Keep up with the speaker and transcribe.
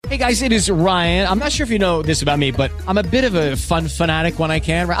Hey guys, it is Ryan. I'm not sure if you know this about me, but I'm a bit of a fun fanatic when I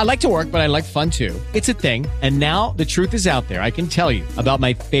can. I like to work, but I like fun too. It's a thing. And now the truth is out there. I can tell you about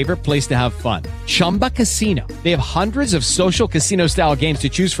my favorite place to have fun. Chumba Casino. They have hundreds of social casino style games to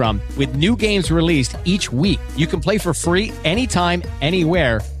choose from with new games released each week. You can play for free anytime,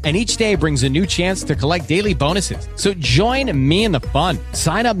 anywhere. And each day brings a new chance to collect daily bonuses. So join me in the fun.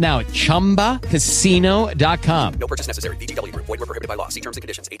 Sign up now at ChumbaCasino.com. No purchase necessary. VGW Group. Void where prohibited by law. See terms and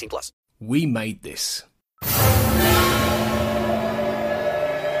conditions. 18+. We made this.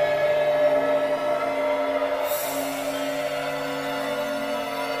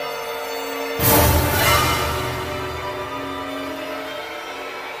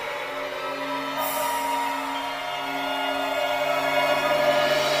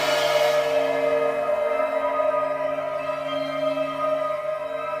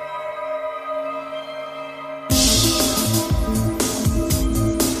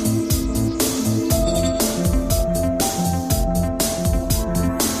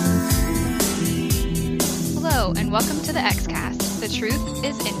 Welcome to the X-Cast. The truth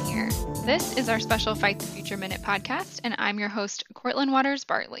is in here. This is our special Fight the Future Minute podcast, and I'm your host, Cortland Waters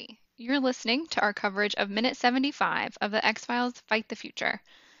Bartley. You're listening to our coverage of Minute 75 of the X-Files Fight the Future.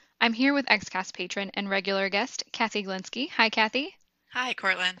 I'm here with X-Cast patron and regular guest, Kathy Glinsky. Hi, Kathy. Hi,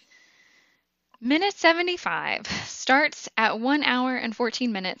 Cortland. Minute 75 starts at 1 hour and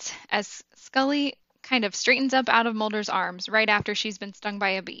 14 minutes as Scully kind of straightens up out of Mulder's arms right after she's been stung by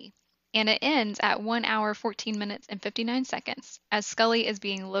a bee. And it ends at 1 hour, 14 minutes, and 59 seconds as Scully is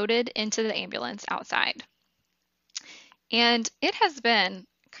being loaded into the ambulance outside. And it has been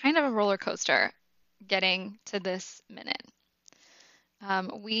kind of a roller coaster getting to this minute.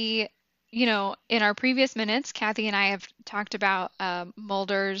 In our previous minutes, Kathy and I have talked about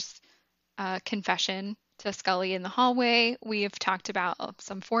Mulder's confession to Scully in the hallway. We have talked about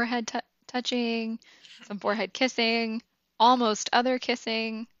some forehead touching, some forehead kissing, almost other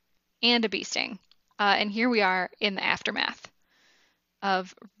kissing, and a bee sting. And here we are in the aftermath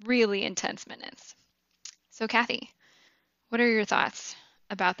of really intense minutes. So, Kathy, what are your thoughts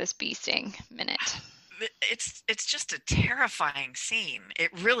about this bee sting minute? It's just a terrifying scene.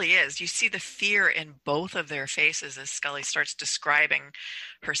 It really is. You see the fear in both of their faces as Scully starts describing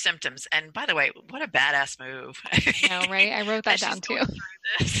her symptoms. And by the way, what a badass move. I know, right? I wrote that down too.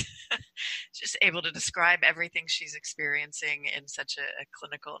 Just able to describe everything she's experiencing in such a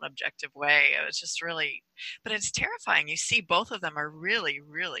clinical and objective way. It was just really, but it's terrifying. You see both of them are really,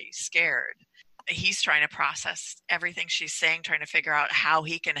 really scared. He's trying to process everything she's saying, trying to figure out how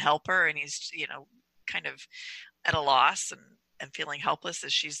he can help her. And he's, kind of at a loss and feeling helpless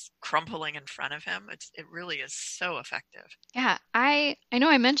as she's crumpling in front of him. It really is so effective. Yeah, I know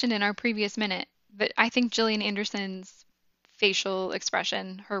I mentioned in our previous minute, but I think Gillian Anderson's facial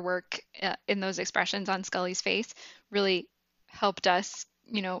expression, her work in those expressions on Scully's face really helped us,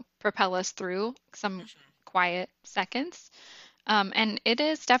 propel us through some quiet seconds. And it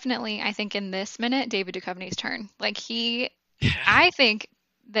is definitely, I think, in this minute, David Duchovny's turn. I think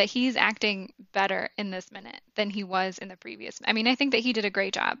that he's acting better in this minute than he was in the previous. I mean, I think that he did a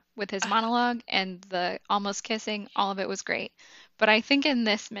great job with his monologue and the almost kissing. All of it was great. But I think in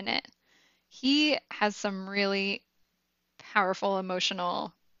this minute, he has some really powerful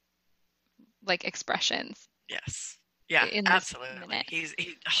emotional, expressions. Yes. Yeah, absolutely.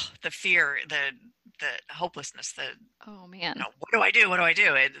 The fear, the hopelessness, oh man, what do I do? What do I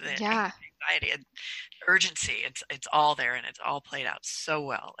do? The yeah, anxiety and urgency. It's all there, and it's all played out so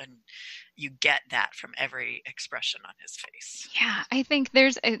well, and you get that from every expression on his face. Yeah, I think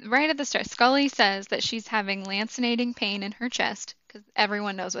there's right at the start, Scully says that she's having lancinating pain in her chest because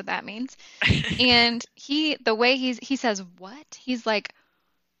everyone knows what that means, and the way he says what, he's like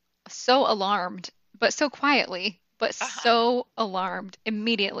so alarmed, but so quietly. But so alarmed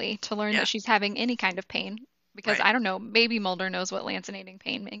immediately to learn that she's having any kind of pain. Because I don't know, maybe Mulder knows what lancinating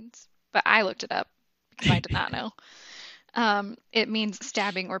pain means. But I looked it up because I did not know. It means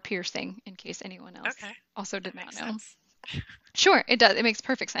stabbing or piercing, in case anyone else also did not know. Sense. Sure, it does. It makes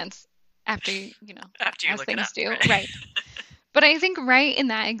perfect sense after you after you as look things it up, do. Right. But I think right in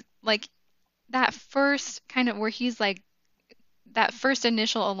that, that first kind of where he's that first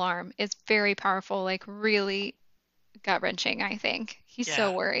initial alarm is very powerful, really gut-wrenching, I think. He's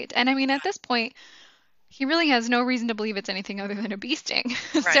so worried. And I mean, at this point, he really has no reason to believe it's anything other than a bee sting.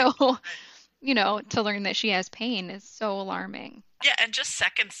 Right. So, to learn that she has pain is so alarming. Yeah, and just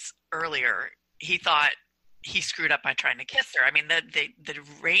seconds earlier, he thought he screwed up by trying to kiss her. I mean, the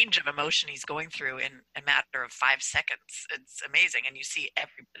range of emotion he's going through in a matter of 5 seconds, it's amazing. And you see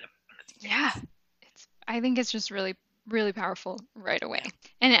every bit of it on his face. Yeah. I think it's just really, really powerful right away.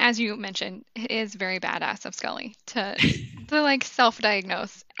 And as you mentioned, it is very badass of Scully to like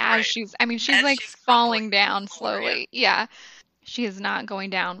self-diagnose as Right. she's As like she's falling crumbling down to the floor, slowly. Yeah. She is not going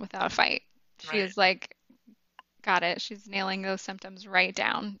down without a fight. She Right. is like, got it. She's nailing those symptoms right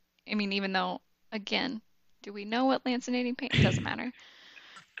down. I mean, even though, again, do we know what lancinating pain? It doesn't matter.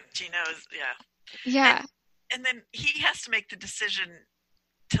 She knows, yeah. Yeah. And then he has to make the decision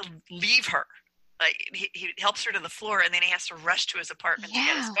to leave her. Like he helps her to the floor, and then he has to rush to his apartment to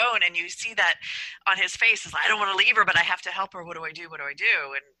get his phone. And you see that on his face. Is I don't want to leave her, but I have to help her. What do I do? What do I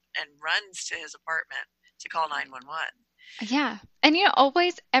do? And runs to his apartment to call 911. Yeah. And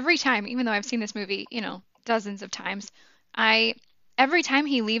always, every time, even though I've seen this movie, dozens of times, every time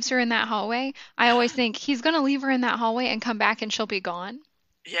he leaves her in that hallway, I always think he's going to leave her in that hallway and come back and she'll be gone.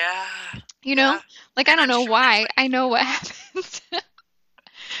 Yeah. Like, I don't know why. I know what happens.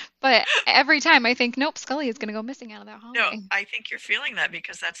 But every time I think, nope, Scully is going to go missing out of that hallway. No, I think you're feeling that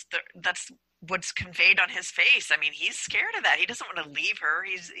because that's what's conveyed on his face. I mean, he's scared of that. He doesn't want to leave her.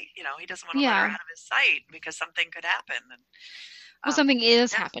 He doesn't want to let her out of his sight because something could happen. And, well, something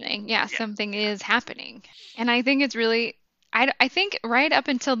is happening. Yeah, something is happening. And I think it's really, I think right up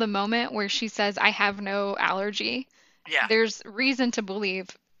until the moment where she says, I have no allergy, there's reason to believe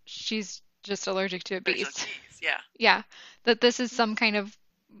she's just allergic to bees. Yeah, that this is some kind of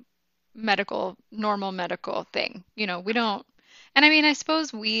normal medical thing. We don't, and I mean, I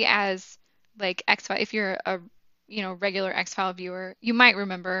suppose we as like X-File, if you're a, regular X-File viewer, you might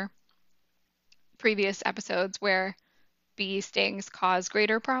remember previous episodes where bee stings cause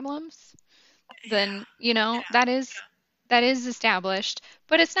greater problems than, that is established,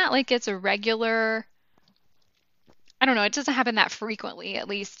 but it's not like it's a regular, I don't know, it doesn't happen that frequently, at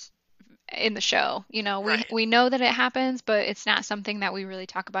least in the show. We know that it happens, but it's not something that we really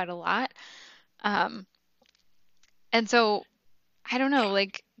talk about a lot. And so I don't know,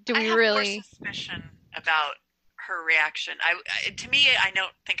 like, do we really more suspicion about her reaction? To me, I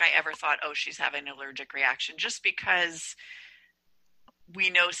don't think I ever thought, oh, she's having an allergic reaction, just because we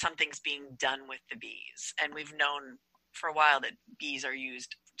know something's being done with the bees, and we've known for a while that bees are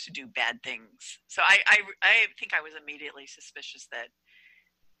used to do bad things. So I think I was immediately suspicious that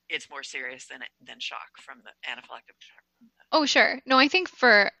it's more serious than shock from the anaphylactic shock. Oh, sure. No, I think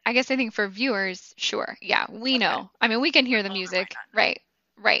for viewers, sure. Yeah, we know. I mean, we can hear the music. Right.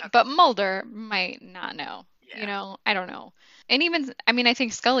 Okay. But Mulder might not know. Yeah. I don't know. And even, I mean, I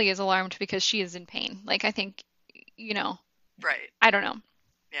think Scully is alarmed because she is in pain. Like, I think, Right. I don't know.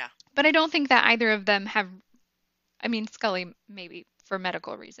 Yeah. But I don't think that either of them have, I mean, Scully maybe for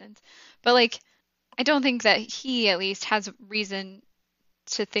medical reasons, but like, I don't think that he at least has reason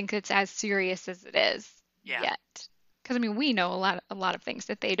to think it's as serious as it is yet. Because I mean, we know a lot of things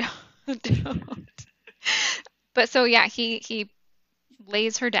that they don't. But so yeah, he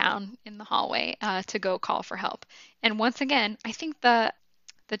lays her down in the hallway to go call for help. And once again, I think the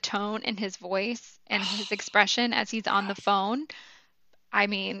tone in his voice and his expression as he's on the phone, I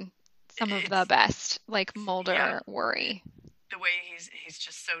mean, some of the best, like Mulder worry. The way he's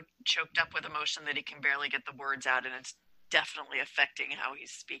just so choked up with emotion that he can barely get the words out, and it's definitely affecting how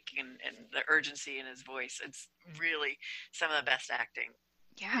he's speaking and the urgency in his voice. It's really some of the best acting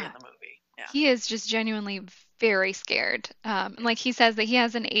in the movie. Yeah. He is just genuinely very scared. And like he says that he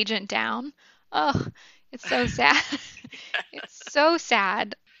has an agent down. Oh, it's so sad. It's so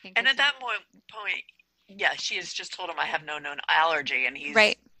sad. And at that point, she has just told him, I have no known allergy. And he's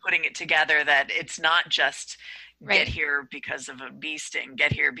putting it together that it's not just get here because of a bee sting,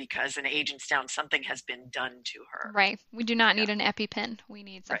 get here because an agent's down, something has been done to her. Right. We do not need an EpiPen. We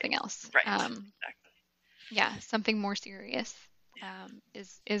need something else. Right. Exactly. Yeah, something more serious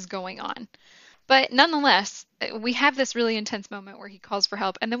is going on. But nonetheless, we have this really intense moment where he calls for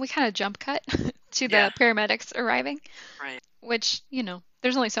help, and then we kind of jump cut to the paramedics arriving. Right. Which,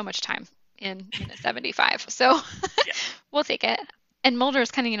 there's only so much time in minute 75. So we'll take it. And Mulder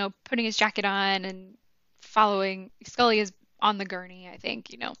is kind of, putting his jacket on and following. Scully is on the gurney, I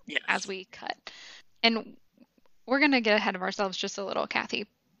think, as we cut. And we're going to get ahead of ourselves just a little, Kathy.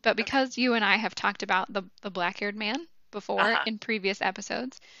 But because you and I have talked about the black-haired man before in previous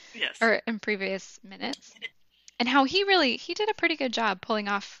episodes, or in previous minutes, and how he did a pretty good job pulling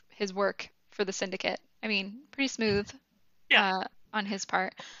off his work for the syndicate. I mean, pretty smooth on his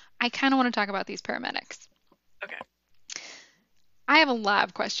part. I kind of want to talk about these paramedics. Okay. I have a lot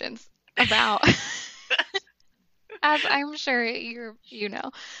of questions about, as I'm sure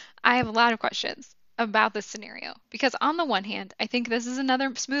I have a lot of questions about this scenario, because on the one hand, I think this is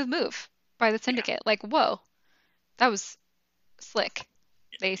another smooth move by the syndicate. Like, whoa, that was slick.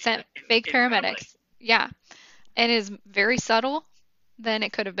 They sent fake paramedics. Yeah. and is very subtle than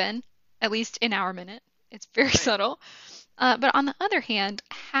it could have been, at least in our minute. It's very Right. subtle. But on the other hand,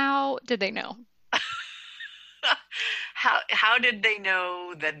 how did they know? How did they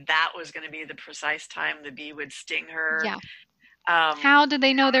know that that was going to be the precise time the bee would sting her? Yeah. Um, How did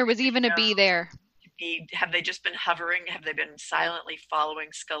they know there did was they even a know bee there? have they just been hovering? Have they been silently following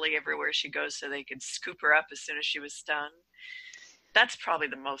Scully everywhere she goes so they could scoop her up as soon as she was stung? That's probably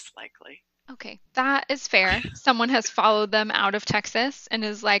the most likely. Okay, that is fair. Someone has followed them out of Texas and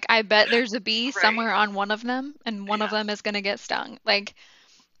is like, I bet there's a bee Right. somewhere on one of them, and one of Yeah. them is going to get stung. Like,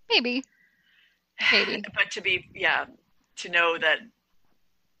 maybe. Maybe. But to know that,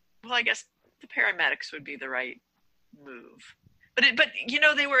 well, I guess the paramedics would be the right move. But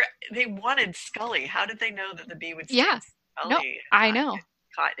they wanted Scully. How did they know that the bee would sting Yeah. No, Scully and I not know. get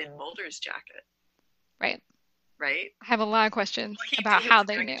caught in Mulder's jacket? Right. Right? I have a lot of questions Well, about he how was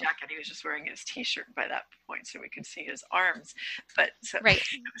they wearing knew. a jacket. He was just wearing his T-shirt by that point, so we could see his arms. But so Right.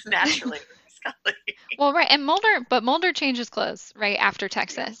 it was naturally Scully. Well, right. And Mulder changes clothes right after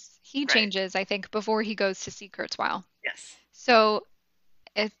Texas. He Right. changes, I think, before he goes to see Kurzweil. Yes. So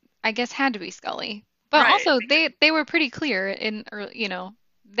it, I guess, had to be Scully. But Right. also, they were pretty clear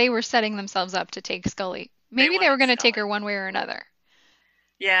they were setting themselves up to take Scully. Maybe they were wanted going to take Scully. her one way or another.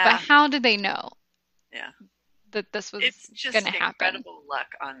 But Yeah. how did they know Yeah. that this was It's just going to happen? incredible luck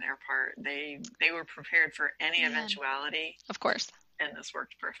on their part. They were prepared for any Man. eventuality, Of course. and this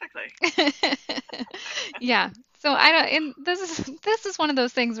worked perfectly. Yeah. So I don't, and this is one of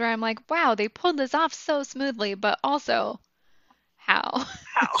those things where I'm like, wow, they pulled this off so smoothly, but also how?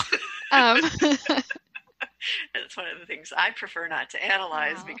 How? Um, It's one of the things I prefer not to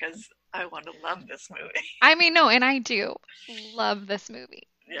analyze Wow. because I want to love this movie. I mean, no, and I do love this movie,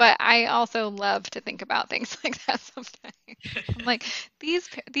 Yeah. but I also love to think about things like that sometimes. I'm like, these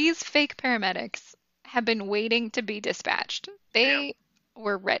fake paramedics have been waiting to be dispatched. They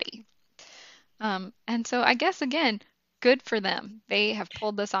were ready. And so I guess again, good for them. They have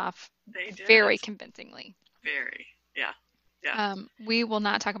pulled this off They did. very convincingly. Very. Yeah. Yeah. We will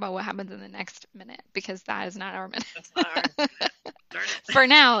not talk about what happens in the next minute because that is not our minute. That's not our darn it. For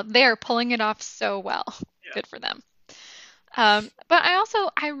now, they're pulling it off so well. Yeah. Good for them. But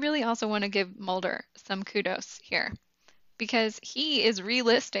I really also want to give Mulder some kudos here because he is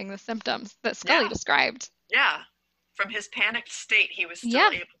relisting the symptoms that Scully Yeah. described. Yeah. From his panicked state, he was still Yeah.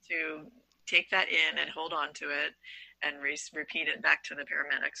 able to take that in and hold on to it and repeat it back to the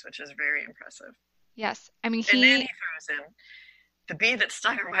paramedics, which is very impressive. Yes. I mean, And then he throws in the bee that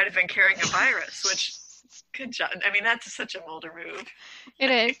stung her might have been carrying a virus, which, good job. I mean, that's such a Mulder move. It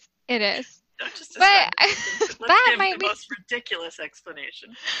is. It is. Don't just But let's that give might the be most ridiculous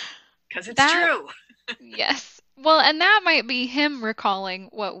explanation because it's That- true. yes. Well, and that might be him recalling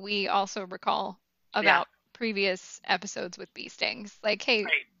what we also recall about previous episodes with bee stings. Like, hey,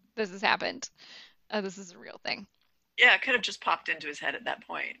 Right. this has happened. This is a real thing. Yeah, it could have just popped into his head at that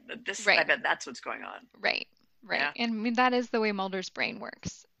point. But I Right. bet that's what's going on. Right. Right. Yeah. And I mean, that is the way Mulder's brain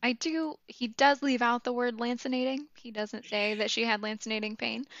works. He does leave out the word lancinating. He doesn't say that she had lancinating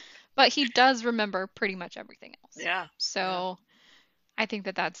pain, but he does remember pretty much everything else. Yeah. So I think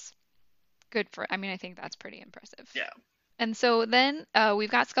that's good I think that's pretty impressive. Yeah. And so then we've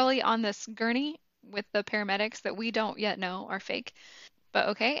got Scully on this gurney with the paramedics that we don't yet know are fake. But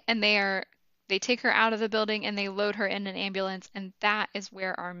okay, and they take her out of the building and they load her in an ambulance, and that is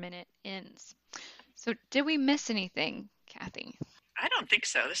where our minute ends. So did we miss anything, Kathy? I don't think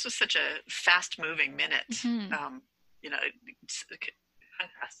so. This was such a fast-moving minute. Mhm. It's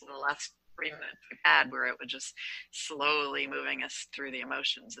contrast to the last 3 minutes we had, where it was just slowly moving us through the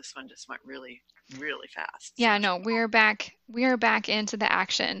emotions. This one just went really, really fast. Yeah, no, we are back into the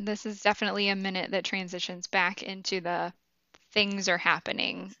action. This is definitely a minute that transitions back into the things are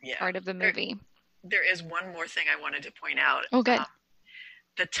happening Yeah. part of the movie. There is one more thing I wanted to point out. Oh, good.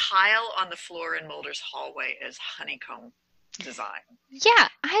 The tile on the floor in Mulder's hallway is honeycomb design. Yeah,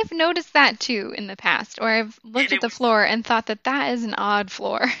 I've noticed that too in the past, or I've looked And at it the was- floor and thought that is an odd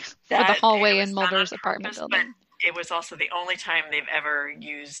floor for the That- hallway it was in done on Mulder's apartment purpose, building. But it was also the only time they've ever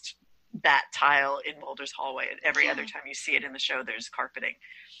used that tile in Mulder's hallway. Every other time you see it in the show, there's carpeting.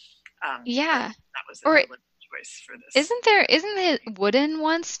 Yeah. That was a Or- deliberate choice for this. Isn't it wooden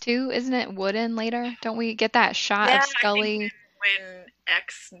once too? Isn't it wooden later? Don't we get that shot Yeah, of I think Scully? when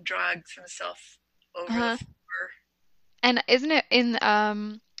X drags himself over Uh-huh. the floor. And isn't it in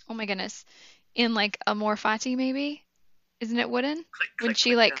oh my goodness, in like Amor Fati maybe? Isn't it wooden? Click, When click,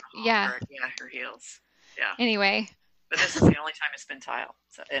 she, click like, down the hall yeah. for her heels. Yeah. Anyway, But this is the only time it's been tile.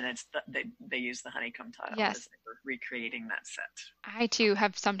 So, and it's they use the honeycomb tile Yes. as they were recreating that set. I too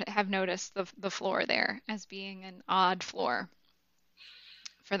have noticed the floor there as being an odd floor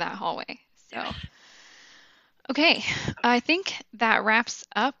for that hallway. So, okay, I think that wraps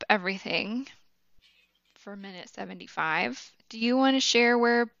up everything for minute 75. Do you want to share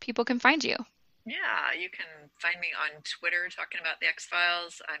where people can find you? Yeah, you can find me on Twitter talking about the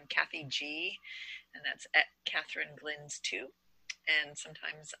X-Files. I'm Kathy G, and that's at Catherine Glynns 2. And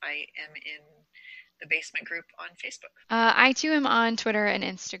sometimes I am in the Basement Group on Facebook. I too am on Twitter and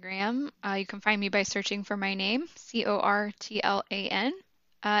Instagram. You can find me by searching for my name, Cortlan.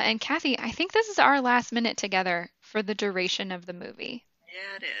 And Kathy, I think this is our last minute together for the duration of the movie.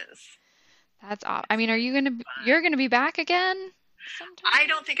 Yeah, it is. That's awesome. I mean, you're gonna be back again sometime? I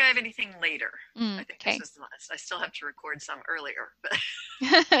don't think I have anything later. I think okay. this is the last. I still have to record some earlier,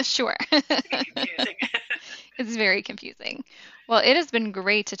 but Sure. it's confusing. It's very confusing. Well, it has been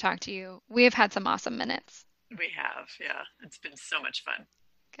great to talk to you. We have had some awesome minutes. We have, yeah. It's been so much fun.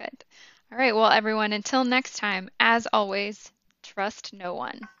 Good. All right. Well, everyone, until next time, as always, trust no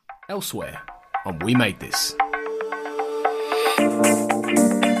one. Elsewhere on We Made This.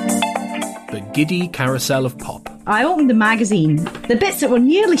 The giddy carousel of pop. I opened the magazine. The bits that were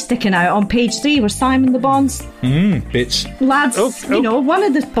nearly sticking out on page 3 were Simon Le Bon's bits. lads. You know, one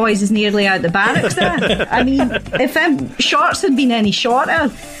of the boys is nearly out the barracks there. I mean, if shorts had been any shorter.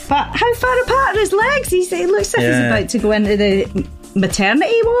 But how far apart are his legs? He looks like he's about to go into the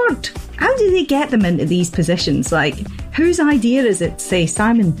maternity ward. How do they get them into these positions? Like, whose idea is it to say,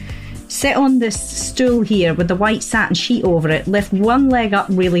 Simon, sit on this stool here with the white satin sheet over it, lift one leg up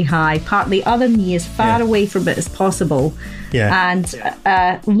really high, part the other knee as far away from it as possible, and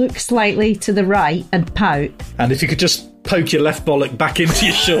look slightly to the right and pout. And if you could just poke your left bollock back into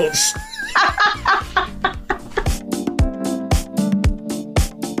your shorts.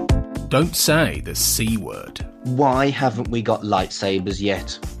 Don't say the C word. Why haven't we got lightsabers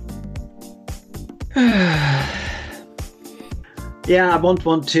yet? Yeah, I want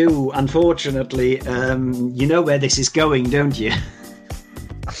one too. Unfortunately, you know where this is going, don't you?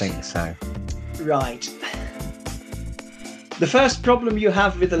 I think so. Right. The first problem you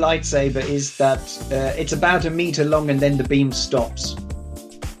have with the lightsaber is that it's about 1 meter long and then the beam stops.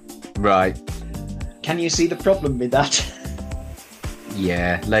 Right. Can you see the problem with that?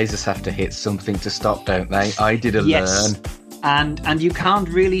 Yeah, lasers have to hit something to stop, don't they? I did learn. And you can't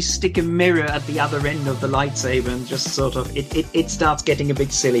really stick a mirror at the other end of the lightsaber and just sort of it starts getting a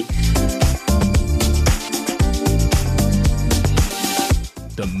bit silly.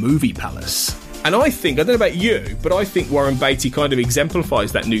 The Movie Palace. And I don't know about you, but I think Warren Beatty kind of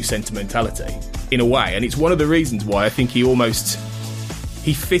exemplifies that new sentimentality in a way. And it's one of the reasons why I think he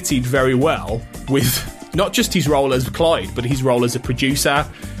fitted very well with not just his role as Clyde, but his role as a producer.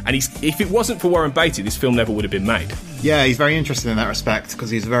 And if it wasn't for Warren Beatty, this film never would have been made. Yeah, he's very interesting in that respect because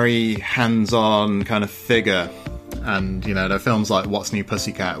he's a very hands-on kind of figure. And, you know, there are films like What's New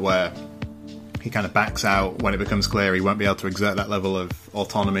Pussycat where he kind of backs out when it becomes clear he won't be able to exert that level of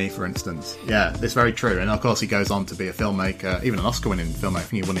autonomy, for instance. Yeah, it's very true. And, of course, he goes on to be a filmmaker, even an Oscar-winning filmmaker. I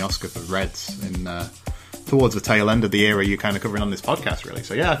think he won the Oscar for Reds towards the tail end of the era you're kind of covering on this podcast, really.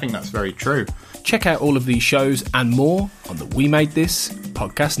 So, yeah, I think that's very true. Check out all of these shows and more on the We Made This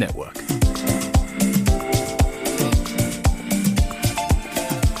podcast network.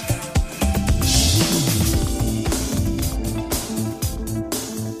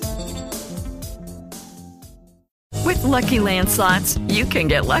 With Lucky Land Slots, you can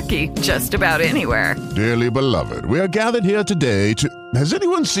get lucky just about anywhere. Dearly beloved, we are gathered here today to... Has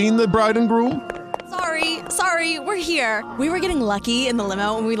anyone seen the bride and groom? Sorry, we're here. We were getting lucky in the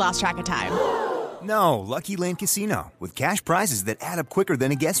limo and we lost track of time. No, Lucky Land Casino, with cash prizes that add up quicker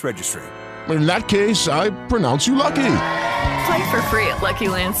than a guest registry. In that case, I pronounce you lucky. Play for free at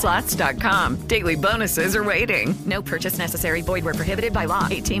LuckyLandSlots.com. Daily bonuses are waiting. No purchase necessary. Void where prohibited by law.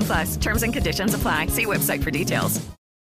 18+. Terms and conditions apply. See website for details.